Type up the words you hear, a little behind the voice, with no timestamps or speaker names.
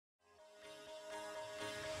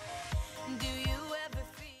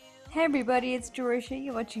Hey everybody, it's Jerusha.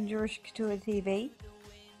 You're watching Jerusha Couture TV.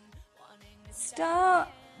 Star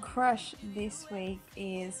crush this week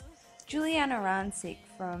is Giuliana Rancic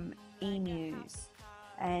from E! News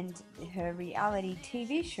and her reality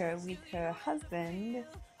TV show with her husband,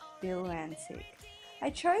 Bill Rancic. I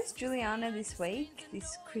chose Giuliana this week,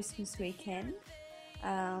 this Christmas weekend,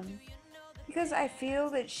 because I feel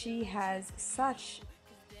that she has such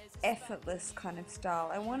effortless kind of style.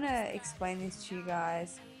 I want to explain this to you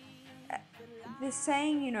guys. The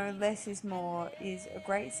saying, you know, less is more is a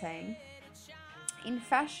great saying. In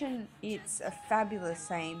fashion, it's a fabulous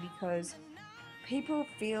saying because people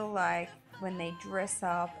feel like when they dress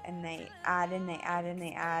up and they add and they add and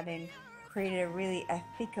they add and create a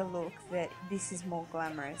thicker look, that this is more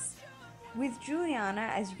glamorous. With Giuliana,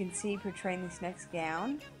 as you can see portraying this next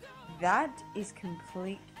gown, that is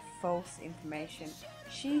complete false information.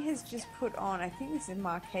 She has just put on, I think this is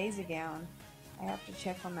Marquesa gown, I have to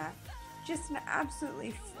check on that, just an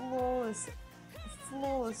absolutely flawless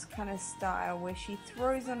kind of style where she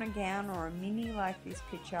throws on a gown or a mini like this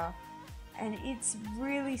picture, and it's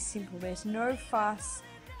really simple. There's no fuss.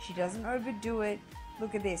 She doesn't overdo it.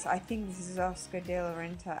 Look at this. I think this is Oscar de la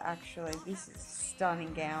Renta actually. This is a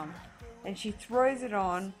stunning gown, and she throws it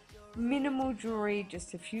on. Minimal jewelry,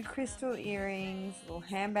 just a few crystal earrings, little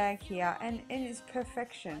handbag here, and it's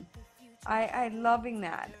perfection. I'm loving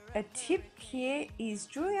that. A tip here is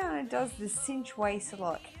Giuliana does the cinch waist a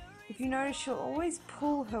lot. If you notice, she'll always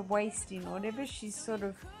pull her waist in, whatever she's sort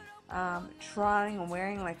of trying or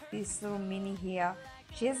wearing, like this little mini here.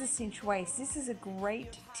 She has a cinch waist. This is a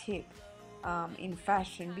great tip in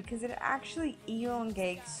fashion because it actually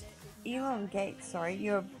elongates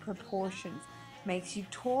your proportions, makes you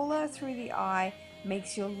taller through the eye,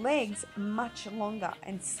 makes your legs much longer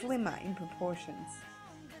and slimmer in proportions.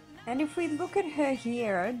 And if we look at her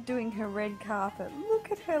here doing her red carpet,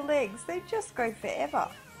 look at her legs, they just go forever.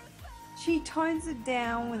 She tones it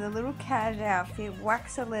down with a little cash outfit,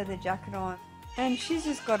 whacks a leather jacket on, and she's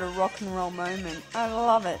just got a rock and roll moment. I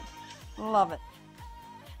love it. Love it.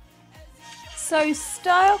 So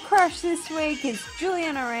style crush this week is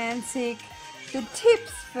Giuliana Rancic. The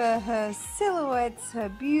tips for her silhouettes, her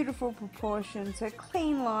beautiful proportions, her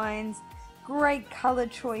clean lines, great color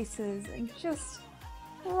choices, and just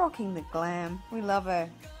rocking the glam. We love her.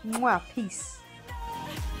 Mwah, peace.